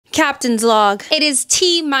Captain's log. It is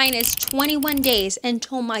T-minus 21 days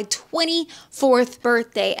until my 24th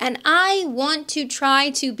birthday, and I want to try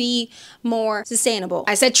to be more sustainable.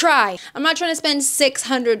 I said try. I'm not trying to spend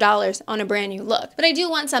 $600 on a brand new look, but I do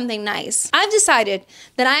want something nice. I've decided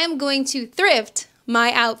that I am going to thrift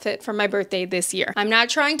my outfit for my birthday this year. I'm not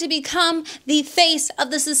trying to become the face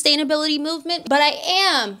of the sustainability movement, but I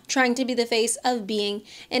am trying to be the face of being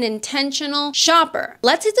an intentional shopper.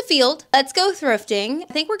 Let's hit the field. Let's go thrifting.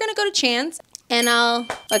 I think we're gonna go to Chance and I'll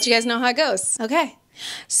let you guys know how it goes. Okay,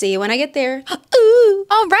 see you when I get there. Ooh,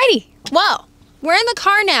 alrighty. Well, we're in the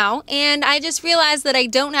car now and I just realized that I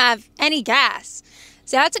don't have any gas.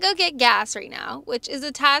 So I have to go get gas right now, which is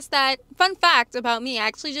a task that, fun fact about me, I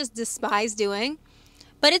actually just despise doing.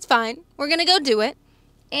 But it's fine. We're going to go do it.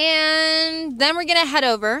 And then we're going to head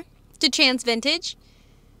over to Chance Vintage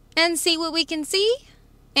and see what we can see.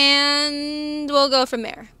 And we'll go from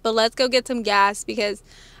there. But let's go get some gas because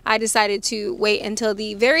I decided to wait until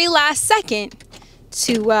the very last second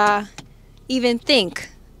to even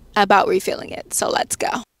think about refilling it. So let's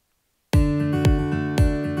go.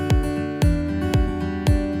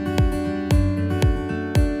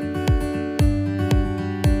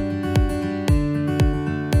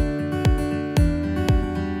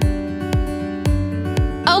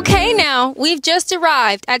 Okay, now we've just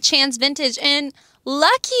arrived at Chance Vintage and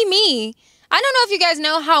lucky me, I don't know if you guys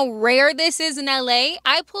know how rare this is in LA.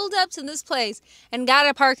 I pulled up to this place and got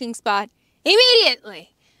a parking spot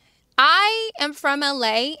immediately. I am from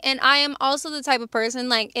LA and I am also the type of person,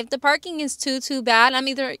 like, if the parking is too bad, I'm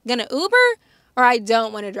either gonna Uber or I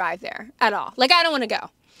don't want to drive there at all. Like, I don't want to go.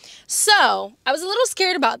 So I was a little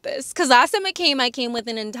scared about this because last time I came with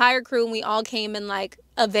an entire crew and we all came in like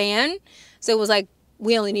a van. So it was like,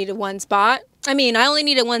 we only needed one spot. I mean, I only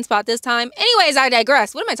needed one spot this time. Anyways, I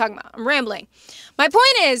digress. What am I talking about? I'm rambling. My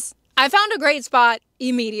point is, I found a great spot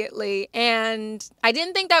immediately, and I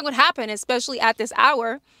didn't think that would happen, especially at this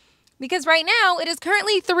hour, because right now it is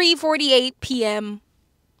currently 3:48 p.m.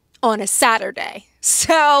 on a Saturday.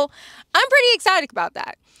 So I'm pretty excited about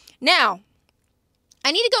that. Now,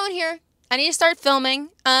 I need to go in here. I need to start filming.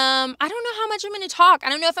 I don't know how much I'm going to talk. I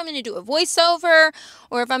don't know if I'm going to do a voiceover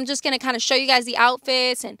or if I'm just going to kind of show you guys the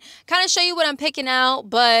outfits and kind of show you what I'm picking out,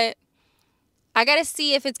 but I got to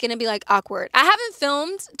see if it's going to be like awkward. I haven't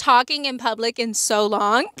filmed talking in public in so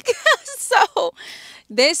long, so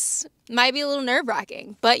this might be a little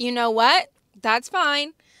nerve-wracking, but you know what? That's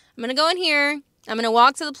fine. I'm going to go in here. I'm going to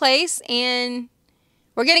walk to the place and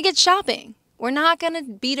we're going to get shopping. We're not going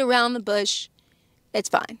to beat around the bush. It's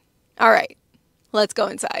fine. All right, let's go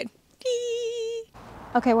inside.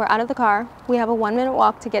 Okay, we're out of the car. We have a 1-minute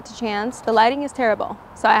walk to get to Chance. The lighting is terrible,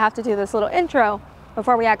 so I have to do this little intro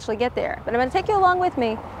before we actually get there. But I'm gonna take you along with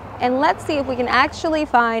me, and let's see if we can actually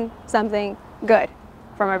find something good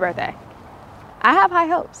for my birthday. I have high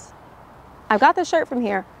hopes. I've got the shirt from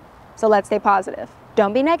here, so let's stay positive.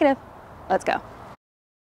 Don't be negative. Let's go.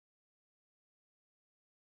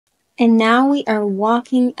 And now we are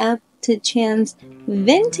walking up to Chance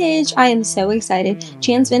Vintage. I am so excited.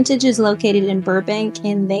 Chance Vintage is located in Burbank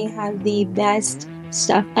and they have the best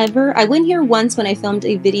stuff ever. I went here once when I filmed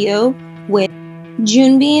a video with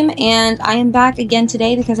Junebeam and I am back again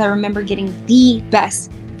today because I remember getting the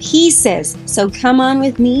best pieces. So come on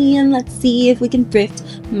with me and let's see if we can thrift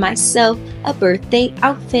myself a birthday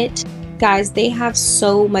outfit. Guys, they have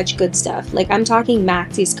so much good stuff. Like, I'm talking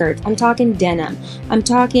maxi skirts, I'm talking denim, I'm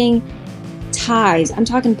talking ties, I'm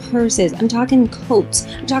talking purses, I'm talking coats,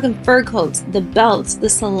 I'm talking fur coats, the belts. The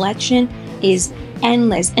selection is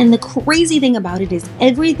endless, and the crazy thing about it is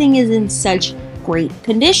everything is in such great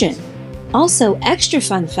condition. Also, extra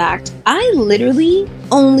fun fact, I literally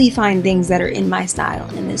only find things that are in my style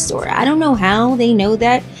in this store. I don't know how they know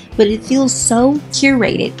that, but it feels so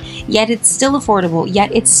curated, yet it's still affordable,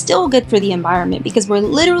 yet it's still good for the environment because we're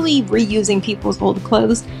literally reusing people's old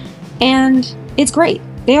clothes, and it's great.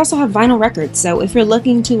 They also have vinyl records, so if you're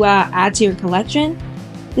looking to add to your collection,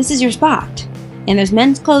 this is your spot. And there's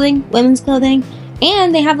men's clothing, women's clothing,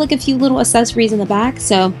 and they have like a few little accessories in the back.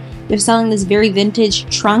 So they're selling this very vintage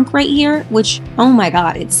trunk right here, which, oh my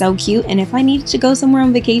god, it's so cute. And if I needed to go somewhere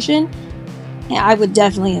on vacation, yeah, I would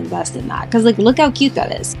definitely invest in that because, like, look how cute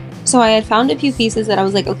that is. So I had found a few pieces that I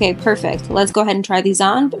was like, okay, perfect. Let's go ahead and try these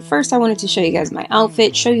on. But first I wanted to show you guys my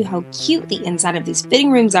outfit, show you how cute the inside of these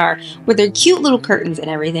fitting rooms are with their cute little curtains and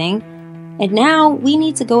everything. And now we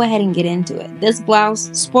need to go ahead and get into it. This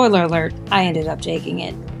blouse, spoiler alert, I ended up taking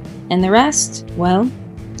it. And the rest, well,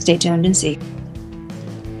 stay tuned and see.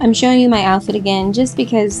 I'm showing you my outfit again just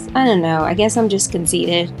because, I don't know, I guess I'm just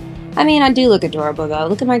conceited. I mean, I do look adorable though.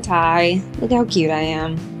 Look at my tie. Look how cute I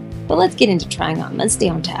am. But let's get into trying on. Let's stay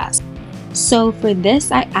on task. So for this,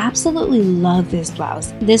 I absolutely love this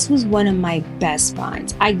blouse. This was one of my best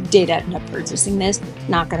finds. I did end up purchasing this,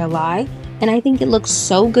 not gonna lie. And I think it looks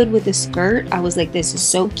so good with the skirt. I was like, this is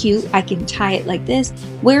so cute. I can tie it like this,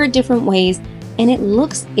 wear it different ways, and it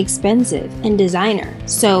looks expensive and designer.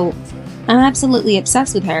 So I'm absolutely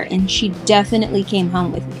obsessed with her, and she definitely came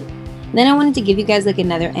home with me. Then I wanted to give you guys like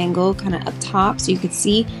another angle kind of up top so you could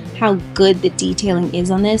see how good the detailing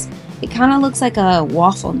is on this. It kind of looks like a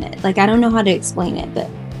waffle knit. Like, I don't know how to explain it, but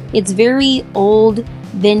it's very old,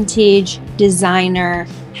 vintage, designer,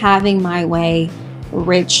 having my way,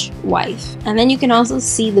 rich wife. And then you can also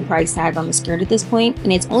see the price tag on the skirt at this point,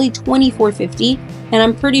 and it's only $24.50, and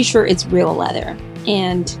I'm pretty sure it's real leather.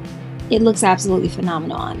 And it looks absolutely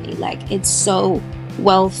phenomenal on me. Like, it's so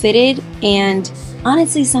well fitted, and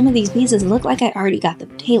honestly, some of these pieces look like I already got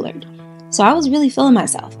them tailored. So I was really feeling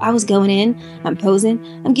myself. I was going in, I'm posing,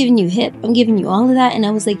 I'm giving you hip, I'm giving you all of that, and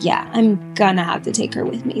I was like, yeah, I'm gonna have to take her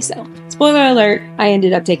with me. So, spoiler alert, I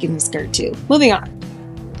ended up taking the skirt too. Moving on.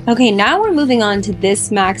 Okay, now we're moving on to this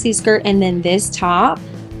maxi skirt and then this top.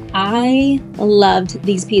 I loved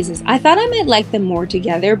these pieces. I thought I might like them more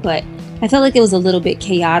together, but I felt like it was a little bit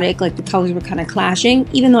chaotic, like the colors were kind of clashing.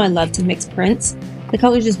 Even though I love to mix prints, the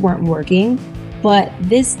colors just weren't working. But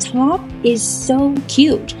this top is so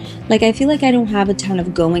cute. Like, I feel like I don't have a ton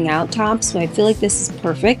of going out tops, so I feel like this is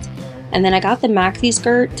perfect. And then I got the maxi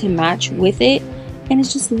skirt to match with it, and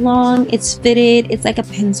it's just long, it's fitted, it's like a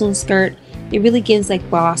pencil skirt. It really gives like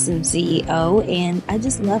boss and CEO, and I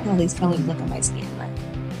just love how these colors look on my skin.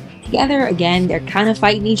 Like, together, again, they're kind of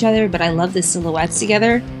fighting each other, but I love the silhouettes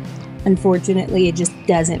together. Unfortunately, it just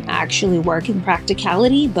doesn't actually work in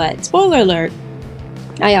practicality, but spoiler alert,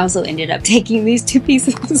 I also ended up taking these two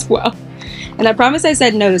pieces as well. And I promise I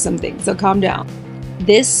said no to something, so calm down.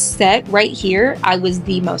 This set right here, I was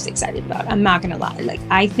the most excited about. I'm not gonna lie. Like,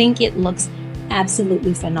 I think it looks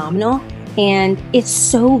absolutely phenomenal. And it's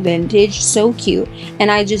so vintage, so cute.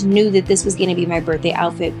 And I just knew that this was gonna be my birthday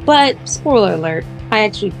outfit. But, spoiler alert, I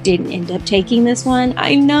actually didn't end up taking this one.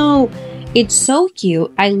 I know, it's so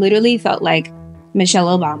cute. I literally felt like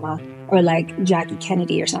Michelle Obama or like Jackie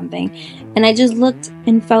Kennedy or something. And I just looked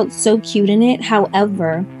and felt so cute in it.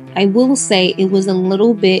 However, I will say it was a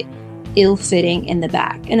little bit ill-fitting in the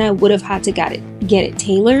back, and I would have had to get it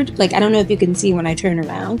tailored. Like, I don't know if you can see when I turn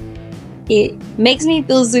around. It makes me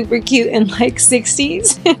feel super cute in like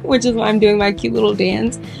 60s, which is why I'm doing my cute little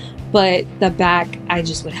dance. But the back, I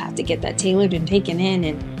just would have to get that tailored and taken in,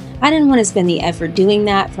 and I didn't want to spend the effort doing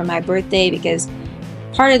that for my birthday, because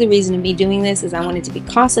part of the reason of me doing this is I wanted to be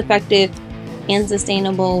cost effective and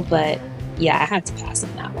sustainable. But yeah, I had to pass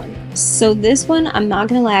on that one. So this one, I'm not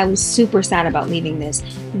gonna lie, I was super sad about leaving this.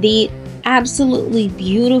 The absolutely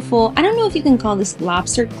beautiful, I don't know if you can call this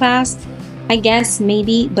lobster clasp, I guess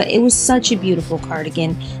maybe, but it was such a beautiful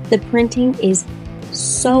cardigan. The printing is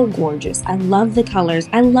so gorgeous. I love the colors.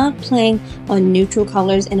 I love playing on neutral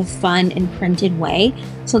colors in a fun and printed way.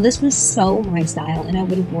 So this was so my style, and I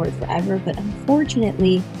would have worn it forever. But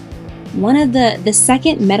unfortunately, one of the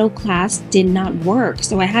second metal clasp did not work,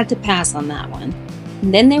 so I had to pass on that one.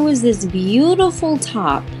 And then there was this beautiful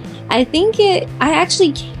top. I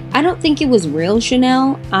don't think it was real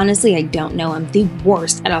Chanel. Honestly, I don't know. I'm the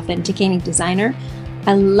worst at authenticating designer.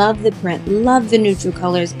 I love the print, love the neutral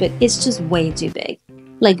colors, but it's just way too big.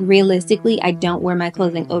 Like, realistically, I don't wear my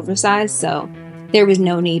clothing oversized, so there was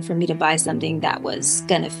no need for me to buy something that was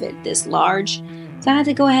gonna fit this large. So I had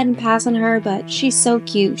to go ahead and pass on her, but she's so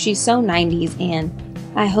cute. She's so 90s, and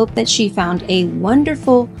I hope that she found a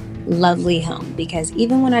wonderful, lovely home, because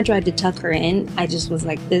even when I tried to tuck her in, I just was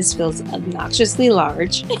like, this feels obnoxiously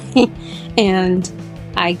large and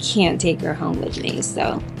I can't take her home with me.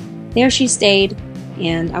 So there she stayed,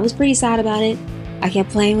 and I was pretty sad about it. I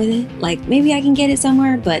kept playing with it, like maybe I can get it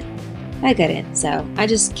somewhere, but I couldn't. So I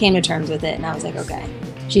just came to terms with it, and I was like, okay,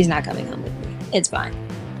 she's not coming home with me. It's fine.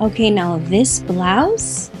 Okay, now this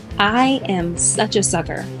blouse, I am such a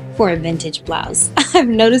sucker for a vintage blouse. I've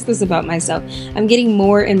noticed this about myself. I'm getting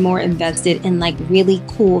more and more invested in like really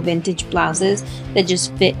cool vintage blouses that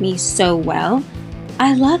just fit me so well.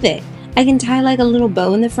 I love it. I can tie like a little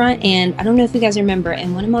bow in the front, and I don't know if you guys remember,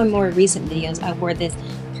 in one of my more recent videos, I wore this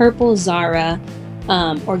purple Zara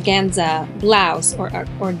organza blouse, or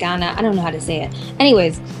organa, I don't know how to say it.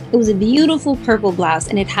 Anyways, it was a beautiful purple blouse,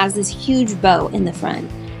 and it has this huge bow in the front.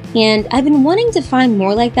 And I've been wanting to find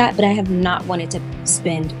more like that, but I have not wanted to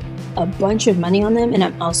spend a bunch of money on them, and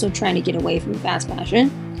I'm also trying to get away from fast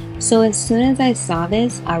fashion. So as soon as I saw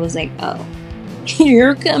this, I was like, oh,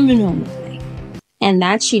 you're coming home with me. And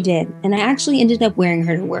that she did. And I actually ended up wearing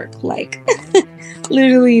her to work. Like,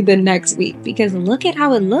 literally the next week because look at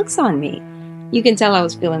how it looks on me. You can tell I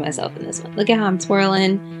was feeling myself in this one. Look at how I'm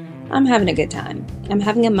twirling. I'm having a good time. I'm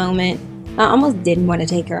having a moment. I almost didn't want to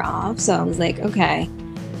take her off, so I was like, okay,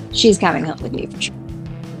 she's coming up with me for sure.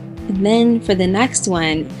 And then for the next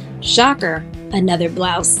one, shocker, another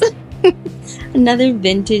blouse. Another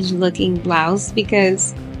vintage looking blouse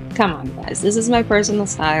because, come on guys, this is my personal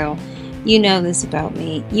style. You know this about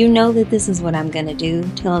me. You know that this is what I'm gonna do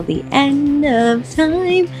till the end of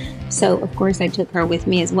time. So of course I took her with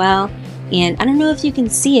me as well. And I don't know if you can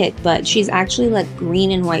see it, but she's actually like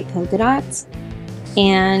green and white polka dots.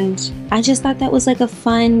 And I just thought that was like a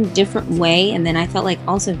fun, different way. And then I felt like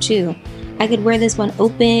also too, I could wear this one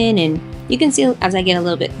open, and you can see as I get a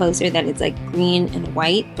little bit closer that it's like green and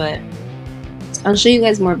white, but I'll show you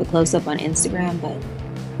guys more of a close-up on Instagram. But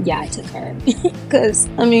yeah, I took her because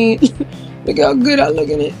I mean, look how good I look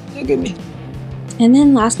in it. Look at me. And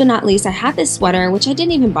then last but not least, I had this sweater, which I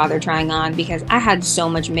didn't even bother trying on because I had so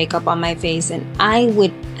much makeup on my face, and I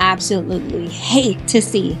would absolutely hate to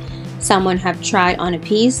see someone have tried on a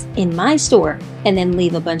piece in my store and then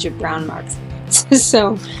leave a bunch of brown marks.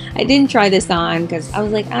 So I didn't try this on because I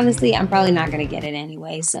was like, honestly, I'm probably not going to get it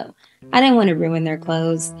anyway. So I didn't want to ruin their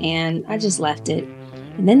clothes, and I just left it.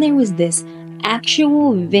 And then there was this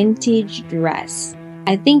actual vintage dress.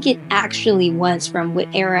 I think it actually was from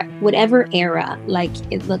whatever era, like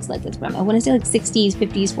it looks like it's from. I want to say like 60s,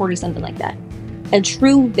 50s, 40s, something like that. A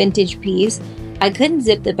true vintage piece. I couldn't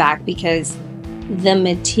zip the back because the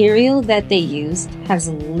material that they used has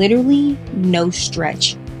literally no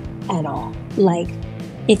stretch at all. Like,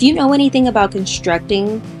 if you know anything about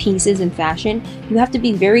constructing pieces in fashion, you have to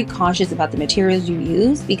be very cautious about the materials you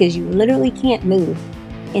use because you literally can't move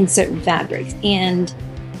in certain fabrics. And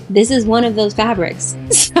this is one of those fabrics.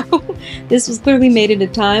 So this was clearly made at a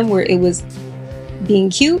time where it was being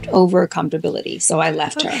cute over comfortability. So I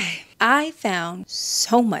left her. I found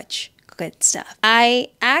so much good stuff. I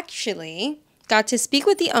actually got to speak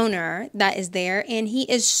with the owner that is there, and he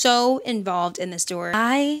is so involved in the store.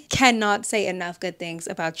 I cannot say enough good things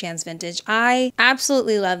about Chan's Vintage. I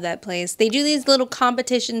absolutely love that place. They do these little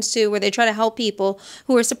competitions too where they try to help people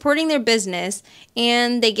who are supporting their business,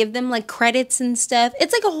 and they give them like credits and stuff.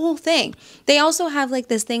 It's like a whole thing. They also have like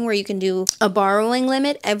this thing where you can do a borrowing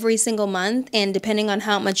limit every single month, and depending on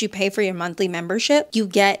how much you pay for your monthly membership, you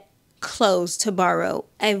get clothes to borrow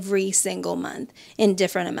every single month in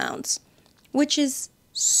different amounts, which is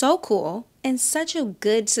so cool and such a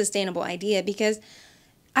good sustainable idea because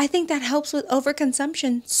I think that helps with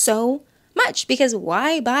overconsumption so much. Because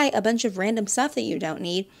why buy a bunch of random stuff that you don't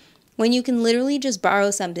need when you can literally just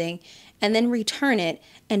borrow something and then return it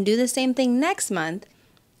and do the same thing next month,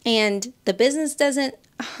 and the business doesn't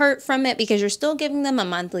hurt from it because you're still giving them a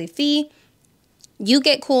monthly fee. You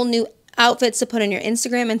get cool new outfits to put on your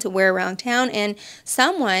Instagram and to wear around town, and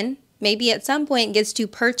someone maybe at some point gets to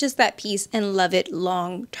purchase that piece and love it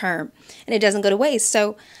long term, and it doesn't go to waste.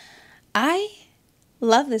 So I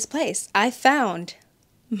love this place. I found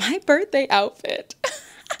my birthday outfit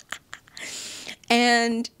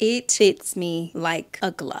and it fits me like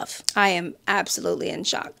a glove. I am absolutely in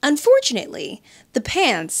shock. Unfortunately, the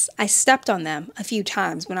pants, I stepped on them a few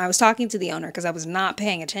times when I was talking to the owner because I was not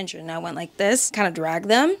paying attention. I went like this, kind of dragged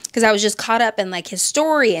them because I was just caught up in like his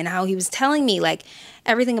story and how he was telling me like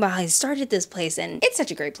everything about how he started this place, and it's such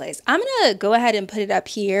a great place. I'm gonna go ahead and put it up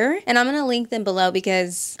here, and I'm gonna link them below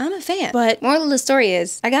because I'm a fan. But moral of the story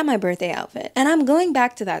is I got my birthday outfit, and I'm going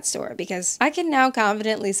back to that store because I can now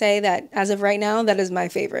confidently say that as of right now, that is my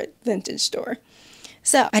favorite vintage store.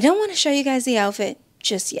 So I don't want to show you guys the outfit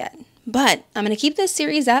just yet, but I'm gonna keep this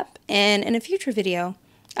series up, and in a future video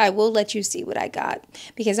I will let you see what I got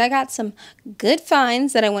because I got some good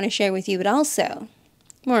finds that I want to share with you, but also,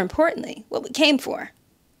 more importantly, what we came for.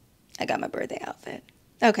 I got my birthday outfit.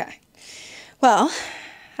 Okay. Well,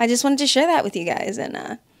 I just wanted to share that with you guys.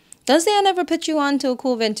 And don't say I never put you on to a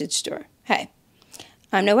cool vintage store. Hey,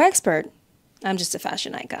 I'm no expert. I'm just a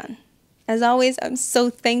fashion icon. As always, I'm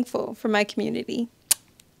so thankful for my community.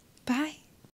 Bye.